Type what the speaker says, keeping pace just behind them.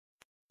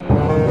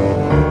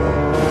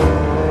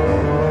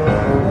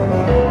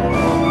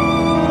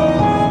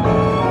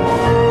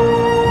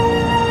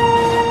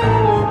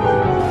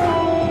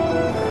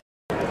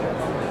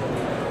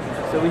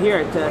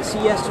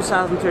CES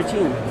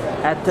 2013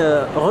 at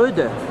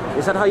Røde.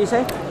 Is that how you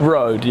say?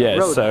 Røde, yes.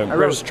 Røde. So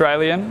we're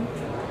Australian.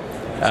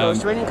 So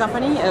Australian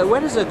company. Where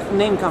does the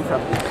name come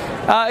from?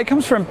 It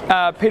comes from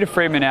Peter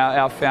Freeman,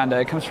 our founder.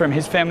 It comes from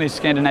his family's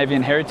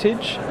Scandinavian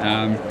heritage.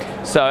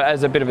 So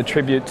as a bit of a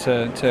tribute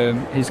to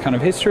his kind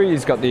of history,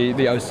 he's got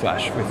the O/ with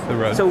the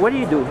Røde. So what do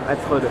you do at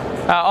Røde?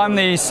 I'm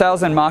the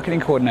sales and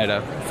marketing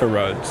coordinator for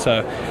Røde.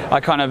 So I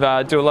kind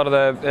of do a lot of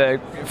the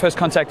first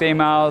contact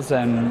emails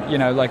and, you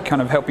know, like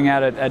kind of helping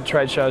out at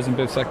trade shows and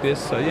booths like this.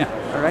 So yeah.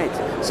 All right.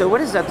 So what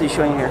is that you're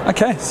showing here?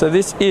 Okay, so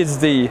this is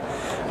the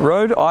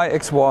Røde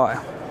iXY.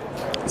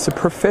 It's a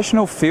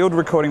professional field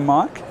recording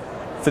mic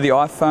for the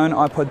iPhone,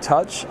 iPod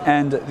Touch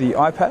and the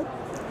iPad.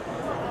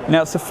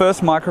 Now it's the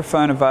first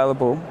microphone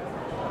available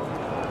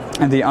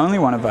and the only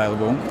one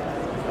available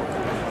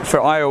for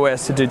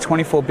iOS to do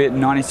 24-bit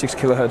 96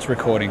 kilohertz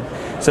recording.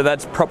 So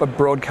that's proper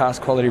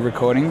broadcast quality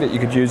recording that you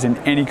could use in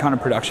any kind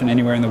of production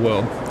anywhere in the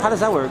world. How does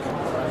that work?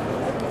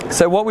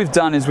 So what we've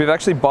done is we've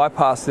actually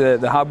bypassed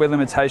the hardware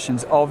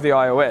limitations of the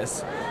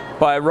iOS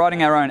by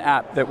writing our own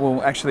app that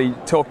will actually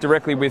talk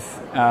directly with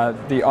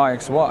the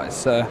iXY.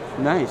 So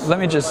nice. Let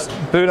me just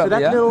boot up the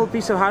app. So that little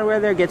piece of hardware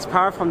there gets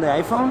power from the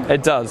iPhone?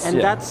 It does, and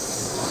yeah.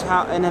 That's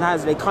how, and it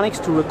has electronics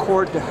to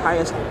record the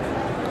highest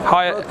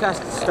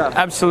broadcast stuff.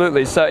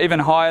 Absolutely, so even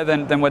higher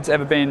than what's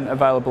ever been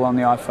available on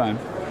the iPhone.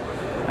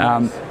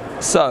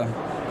 So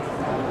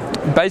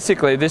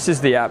basically this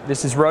is the app.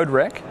 This is Røde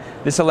Rec.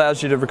 This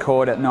allows you to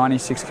record at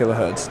 96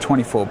 kilohertz,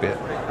 24-bit.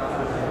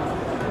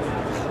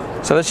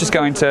 So let's just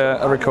go into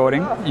a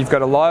recording. You've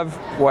got a live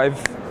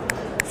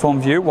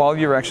waveform view while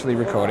you're actually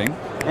recording.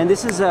 And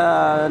this is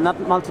not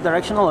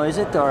multi-directional, is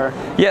it? Or?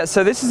 Yeah,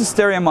 so this is a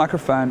stereo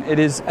microphone. It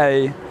is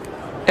a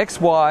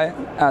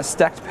XY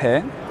stacked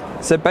pair.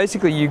 So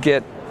basically you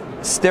get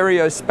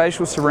stereo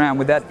spatial surround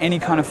without any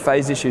kind of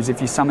phase issues if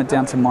you sum it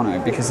down to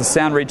mono, because the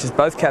sound reaches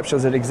both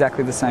capsules at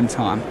exactly the same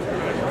time.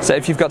 So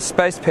if you've got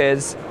spaced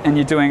pairs and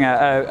you're doing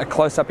a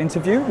close-up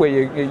interview where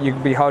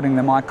you'd be holding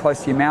the mic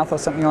close to your mouth or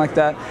something like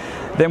that,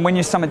 then when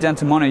you sum it down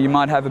to mono, you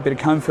might have a bit of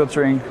comb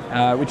filtering,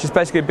 which is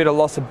basically a bit of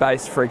loss of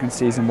bass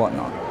frequencies and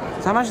whatnot.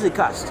 So how much does it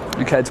cost?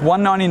 Okay, it's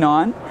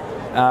 $199.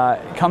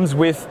 It comes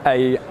with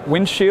a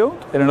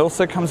windshield and it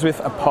also comes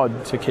with a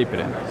pod to keep it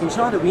in. Can you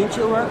show how the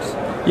windshield works?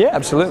 Yeah,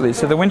 absolutely.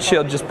 So the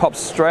windshield just pops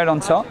straight on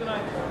top,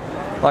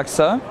 like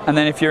so. And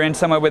then if you're in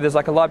somewhere where there's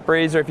like a light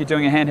breeze, or if you're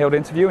doing a handheld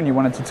interview and you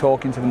wanted to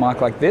talk into the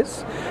mic like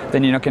this,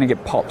 then you're not going to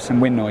get pops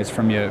and wind noise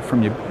from your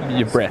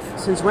breath.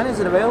 Since when is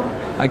it available?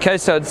 Okay,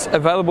 so it's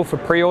available for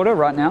pre-order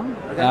right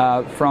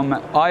now from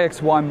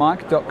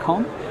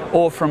iXYmic.com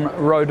or from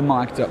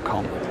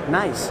rødemic.com.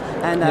 Nice.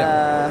 And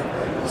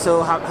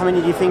so how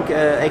many do you think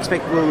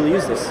expect will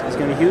use this? It's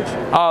going to be huge?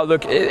 Oh,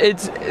 look,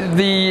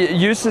 the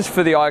uses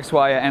for the iXY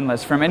are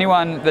endless. From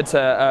anyone that's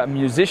a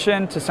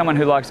musician to someone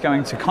who likes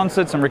going to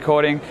concerts and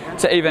recording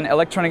to even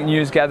electronic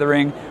news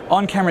gathering,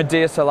 on-camera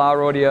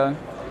DSLR audio. You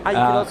can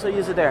also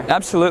use it there?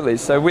 Absolutely.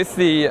 So with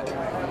the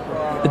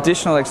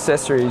additional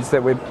accessories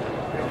that we'll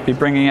be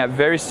bringing out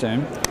very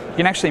soon, you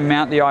can actually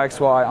mount the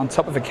iXY on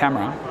top of a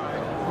camera.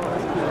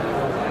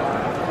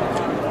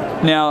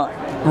 Now,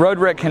 Røde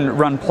Rec can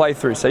run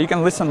playthrough, so you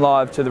can listen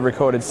live to the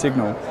recorded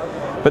signal.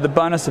 But the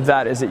bonus of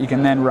that is that you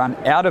can then run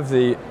out of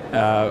the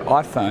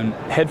iPhone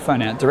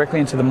headphone out directly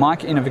into the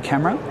mic in of a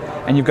camera,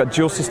 and you've got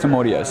dual system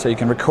audio, so you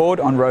can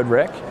record on Røde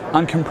Rec,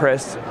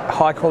 uncompressed,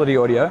 high quality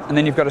audio, and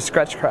then you've got a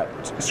scratch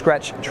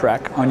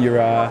track on your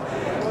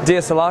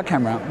DSLR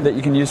camera that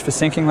you can use for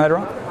syncing later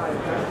on.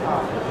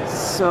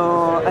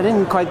 So I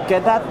didn't quite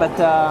get that, but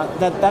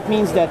that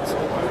means that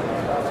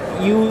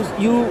you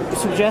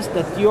suggest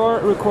that your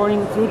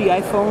recording through the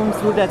iPhone,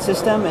 through that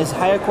system, is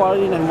higher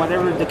quality than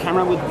whatever the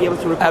camera would be able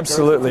to record.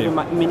 Absolutely.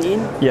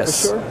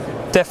 Yes. For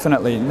sure?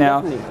 Definitely.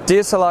 Now,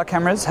 DSLR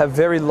cameras have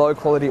very low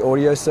quality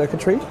audio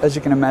circuitry. As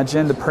you can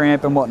imagine, the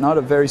preamp and whatnot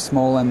are very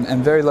small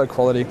and very low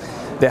quality.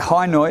 They're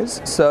high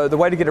noise, so the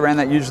way to get around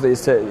that usually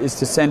is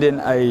to send in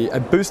a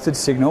boosted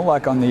signal,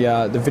 like on the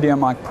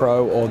VideoMic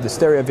Pro or the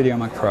Stereo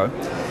VideoMic Pro,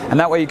 and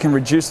that way you can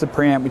reduce the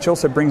preamp, which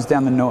also brings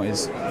down the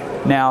noise.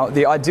 Now,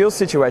 the ideal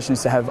situation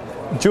is to have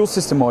dual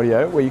system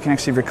audio where you can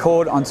actually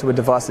record onto a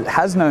device that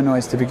has no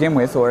noise to begin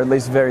with, or at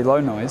least very low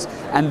noise,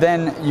 and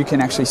then you can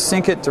actually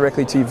sync it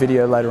directly to your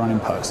video later on in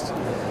post.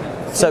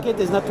 Sync it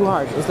is not too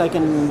hard. It's like a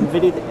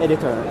video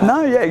editor.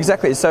 No, yeah,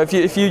 exactly. So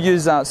if you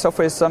use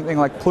software something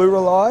like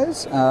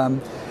Pluralize,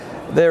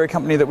 they're a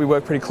company that we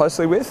work pretty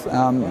closely with.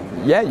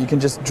 Yeah, you can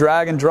just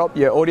drag and drop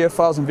your audio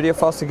files and video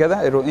files together.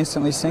 It'll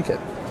instantly sync it.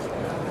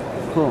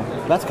 Cool.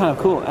 That's kind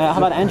of cool. How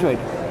about Android?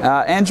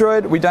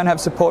 Android, we don't have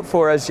support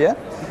for as yet.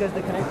 Because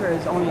the connector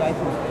is only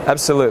iPhone?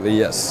 Absolutely,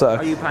 yes. So,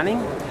 are you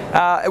planning?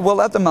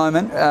 Well, at the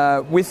moment,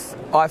 with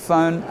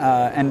iPhone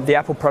and the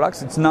Apple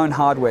products, it's known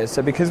hardware.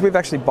 So because we've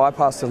actually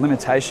bypassed the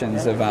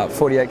limitations of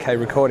 48K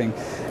recording,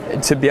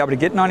 to be able to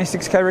get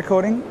 96K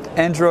recording.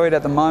 Android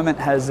at the moment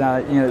has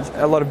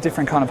a lot of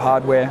different kind of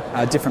hardware,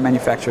 different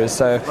manufacturers,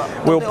 so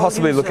we'll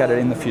possibly look at it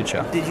in the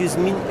future. They use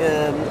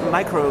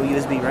micro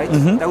USB, right?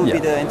 That would be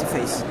the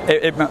interface.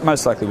 It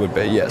most likely would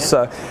be, yes.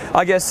 So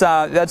I guess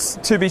that's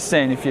to be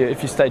seen if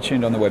you stay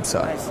tuned on the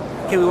website. Nice.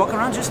 Can we walk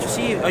around just to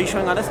see, are you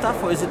showing other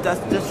stuff, or is it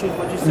just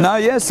what you said? No,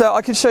 yeah, so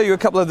I can show you a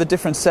couple of the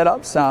different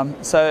setups.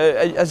 So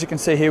as you can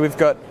see here, we've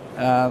got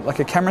like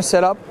a camera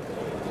setup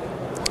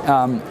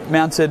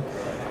mounted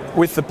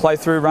with the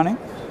playthrough running.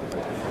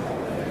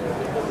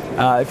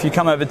 If you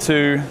come over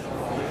to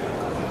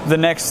the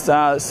next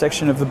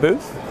section of the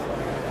booth,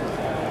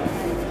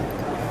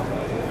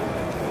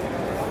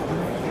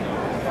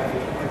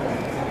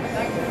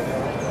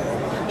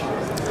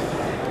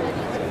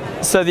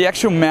 so the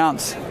actual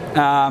mount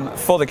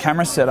for the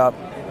camera setup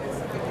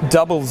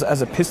doubles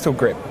as a pistol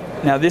grip.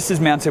 Now this is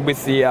mounted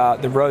with the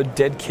Røde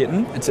Dead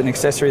Kitten. It's an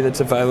accessory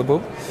that's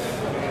available.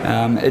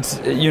 It's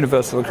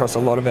universal across a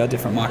lot of our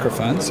different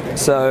microphones.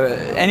 So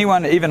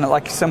anyone, even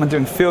like someone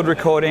doing field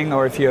recording,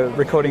 or if you're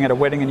recording at a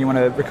wedding and you want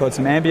to record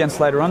some ambience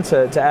later on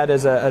to add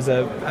as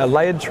a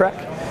layered track,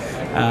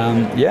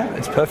 yeah,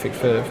 it's perfect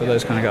for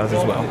those kind of guys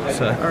as well.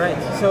 So. All right.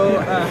 So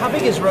how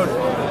big is Røde?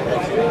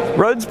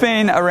 Røde's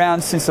been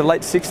around since the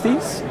late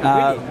 60s.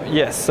 Really?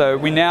 Yes, so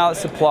we now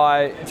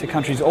supply to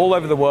countries all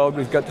over the world.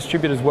 We've got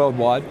distributors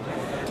worldwide.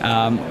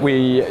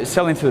 We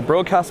sell into the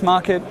broadcast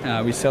market.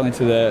 We sell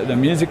into the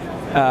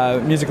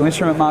musical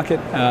instrument market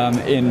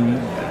in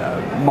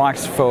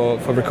mics for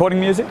recording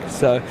music.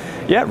 So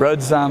yeah,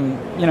 Røde's,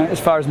 as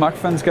far as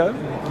microphones go,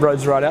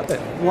 Røde's right out there.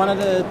 One of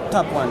the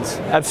top ones.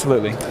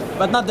 Absolutely.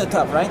 But not the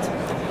top, right?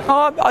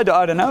 Oh, I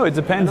don't know. It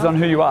depends on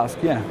who you ask.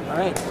 Yeah. All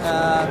right.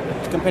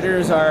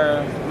 Competitors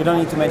are. We don't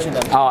need to mention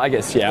them. Oh, I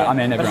guess yeah. I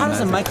mean, but how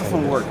does a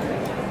microphone work?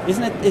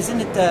 Isn't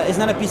it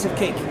not a piece of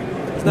cake?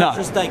 It's not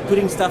just like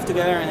putting stuff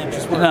together and it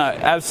just works. No,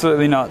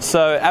 absolutely not.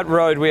 So at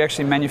Røde, we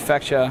actually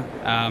manufacture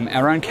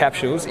our own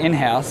capsules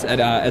in-house at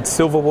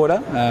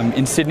Silverwater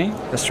in Sydney,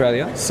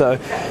 Australia. So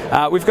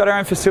we've got our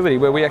own facility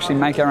where we actually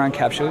make our own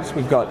capsules.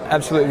 We've got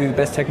absolutely the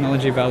best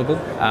technology available.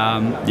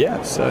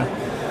 Yeah, so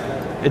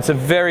it's a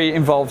very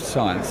involved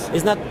science.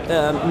 Isn't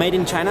that made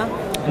in China?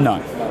 No.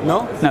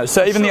 No? No,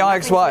 so even the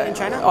iXY, in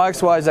China?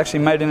 iXY is actually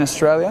made in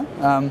Australia.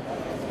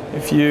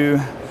 If you...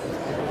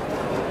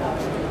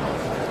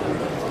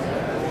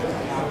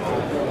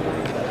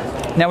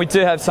 Now we do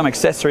have some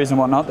accessories and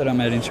whatnot that are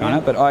made in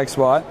China, but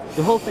iXY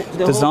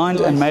designed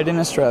and made in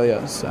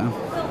Australia. So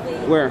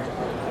where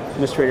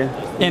in Australia?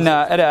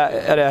 At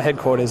our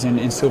headquarters in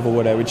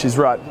Silverwater, which is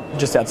right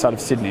just outside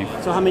of Sydney.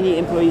 So how many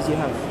employees do you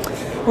have?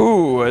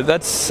 Ooh,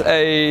 that's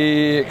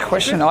a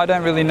question I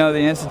don't really know the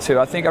answer to.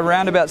 I think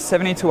around about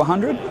 70 to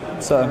 100.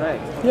 So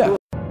yeah.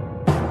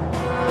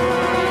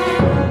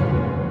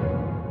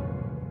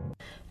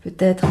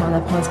 Peut-être, mais on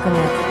apprend à se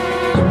connaître.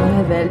 Je me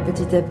révèle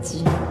petit à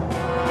petit.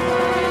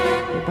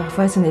 Et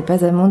parfois, ce n'est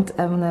pas à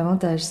mon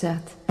avantage,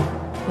 certes.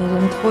 Mais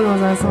j'aime trop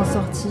dans un sens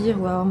sortir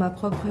ou avoir ma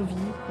propre vie,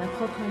 ma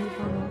propre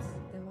indépendance.